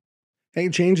Hey,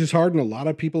 change is hard, and a lot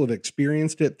of people have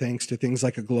experienced it thanks to things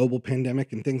like a global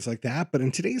pandemic and things like that. But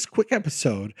in today's quick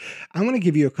episode, I want to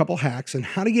give you a couple hacks on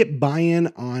how to get buy in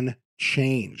on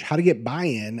change, how to get buy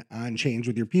in on change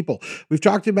with your people. We've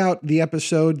talked about the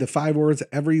episode, the 5 words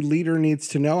every leader needs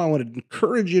to know. I want to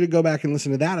encourage you to go back and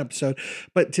listen to that episode.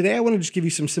 But today, I want to just give you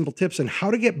some simple tips on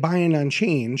how to get buy in on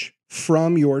change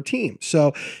from your team.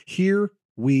 So here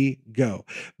we go.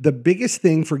 The biggest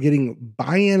thing for getting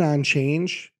buy in on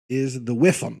change is the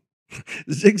WIFM.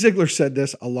 Zig Ziglar said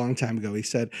this a long time ago. He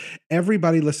said,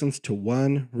 everybody listens to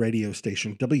one radio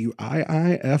station,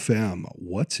 WIIFM.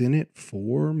 What's in it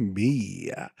for me?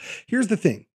 Here's the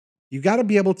thing, you got to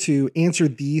be able to answer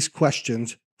these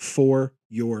questions for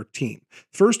your team.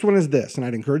 First one is this, and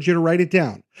I'd encourage you to write it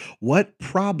down. What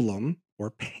problem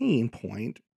or pain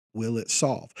point will it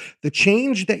solve? The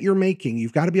change that you're making,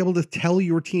 you've got to be able to tell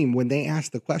your team when they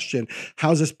ask the question,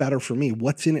 how's this better for me?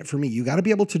 What's in it for me? You got to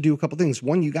be able to do a couple things.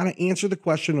 One, you got to answer the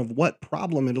question of what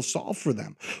problem it'll solve for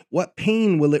them. What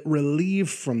pain will it relieve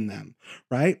from them,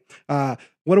 right?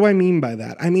 What do I mean by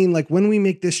that? I mean, like when we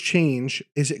make this change,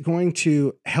 is it going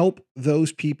to help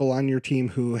those people on your team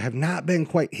who have not been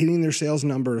quite hitting their sales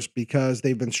numbers because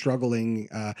they've been struggling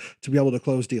to be able to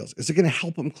close deals? Is it going to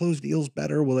help them close deals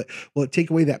better? Will it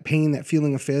take away that pain, that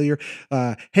feeling of failure?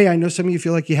 Hey, I know some of you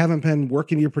feel like you haven't been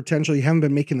working to your potential, you haven't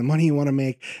been making the money you want to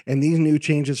make, and these new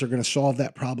changes are going to solve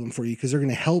that problem for you because they're going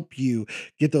to help you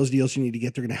get those deals you need to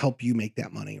get. They're going to help you make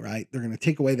that money, right? They're going to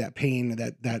take away that pain,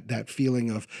 that feeling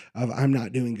of I'm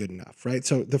not doing good enough, right?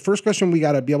 So the first question we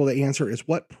got to be able to answer is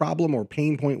what problem or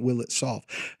pain point will it solve?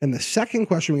 And the second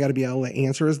question we got to be able to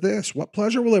answer is this: what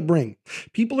pleasure will it bring?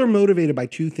 People are motivated by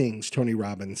two things, Tony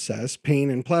Robbins says: pain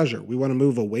and pleasure. We want to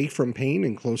move away from pain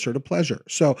and closer to pleasure.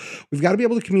 So we've got to be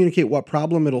able to communicate what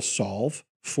problem it'll solve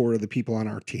for the people on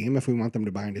our team if we want them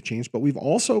to buy into change, but we've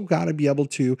also got to be able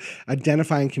to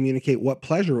identify and communicate what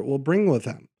pleasure it will bring with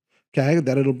them. Okay,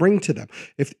 that it'll bring to them.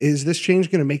 If is this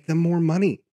change going to make them more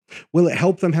money? Will it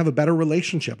help them have a better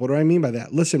relationship? What do I mean by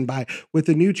that? Listen, with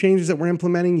the new changes that we're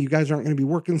implementing, you guys aren't going to be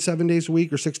working 7 days a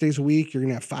week or 6 days a week. You're going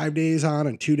to have 5 days on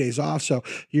and 2 days off. So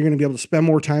you're going to be able to spend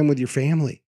more time with your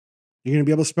family. You're going to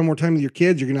be able to spend more time with your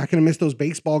kids. You're not going to miss those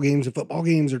baseball games and football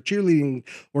games or cheerleading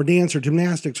or dance or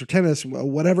gymnastics or tennis,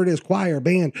 whatever it is, choir,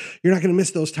 band. You're not going to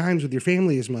miss those times with your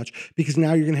family as much because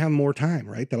now you're going to have more time,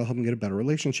 right? That'll help them get a better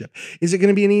relationship. Is it going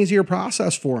to be an easier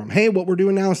process for them? Hey, what we're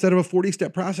doing now, instead of a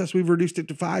 40-step process, we've reduced it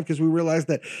to 5 because we realized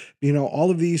that, all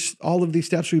of these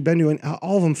steps we've been doing,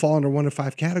 all of them fall under 1 to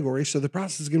 5 categories. So the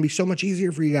process is going to be so much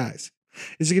easier for you guys.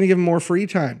 Is it going to give them more free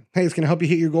time? Hey, it's going to help you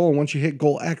hit your goal. And once you hit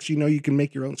goal X, you can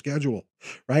make your own schedule,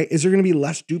 right? Is there going to be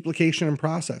less duplication in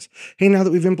process? Hey, now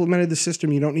that we've implemented the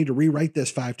system, you don't need to rewrite this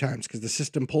 5 times because the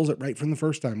system pulls it right from the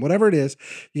first time. Whatever it is,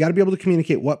 you got to be able to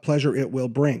communicate what pleasure it will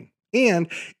bring. And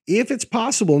if it's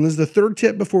possible, and this is the third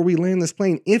tip before we land this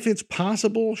plane, if it's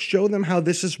possible, show them how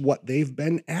this is what they've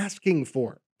been asking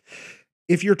for.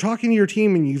 If you're talking to your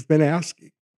team and you've been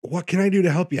asking, what can I do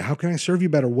to help you? How can I serve you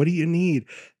better? What do you need?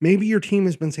 Maybe your team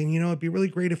has been saying, it'd be really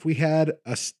great if we had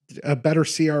a better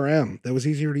CRM that was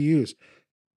easier to use.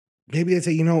 Maybe they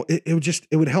say,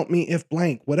 it would help me if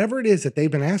blank, whatever it is that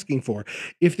they've been asking for.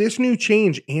 If this new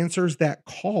change answers that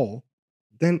call,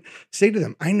 then say to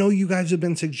them, I know you guys have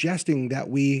been suggesting that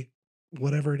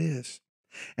whatever it is.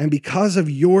 And because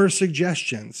of your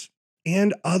suggestions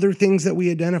and other things that we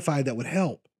identified that would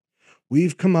help,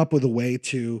 we've come up with a way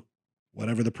to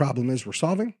whatever the problem is we're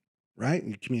solving, right?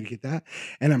 And you communicate that.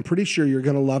 And I'm pretty sure you're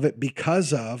going to love it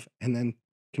because of, and then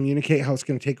communicate how it's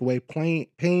going to take away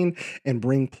pain and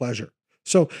bring pleasure.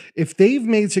 So if they've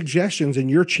made suggestions and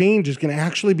your change is going to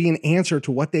actually be an answer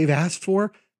to what they've asked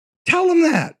for, tell them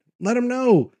that. Let them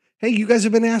know. Hey, you guys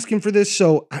have been asking for this,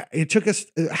 so it took us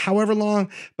however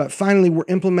long, but finally we're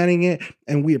implementing it,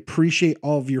 and we appreciate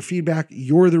all of your feedback.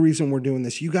 You're the reason we're doing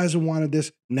this. You guys have wanted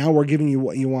this. Now we're giving you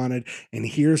what you wanted, and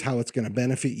here's how it's going to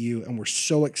benefit you, and we're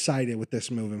so excited with this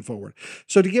moving forward.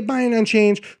 So to get buy-in on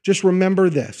change, just remember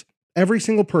this. Every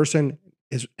single person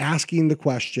is asking the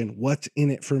question, what's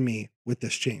in it for me with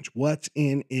this change? What's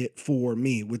in it for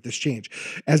me with this change?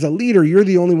 As a leader, you're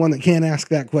the only one that can't ask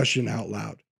that question out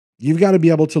loud. You've got to be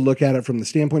able to look at it from the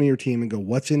standpoint of your team and go,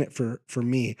 what's in it for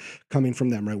me coming from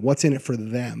them, right? What's in it for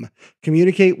them?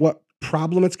 Communicate what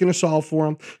problem it's going to solve for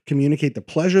them, communicate the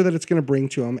pleasure that it's going to bring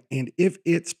to them. And if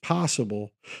it's possible,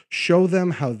 show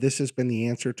them how this has been the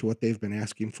answer to what they've been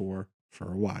asking for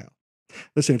a while.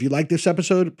 Listen, if you like this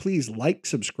episode, please like,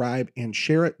 subscribe, and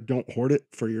share it. Don't hoard it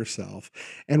for yourself.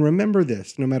 And remember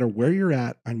this, no matter where you're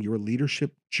at on your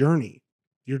leadership journey,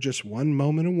 you're just one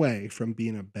moment away from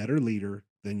being a better leader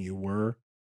than you were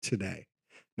today.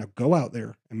 Now go out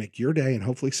there and make your day and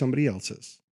hopefully somebody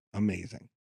else's amazing.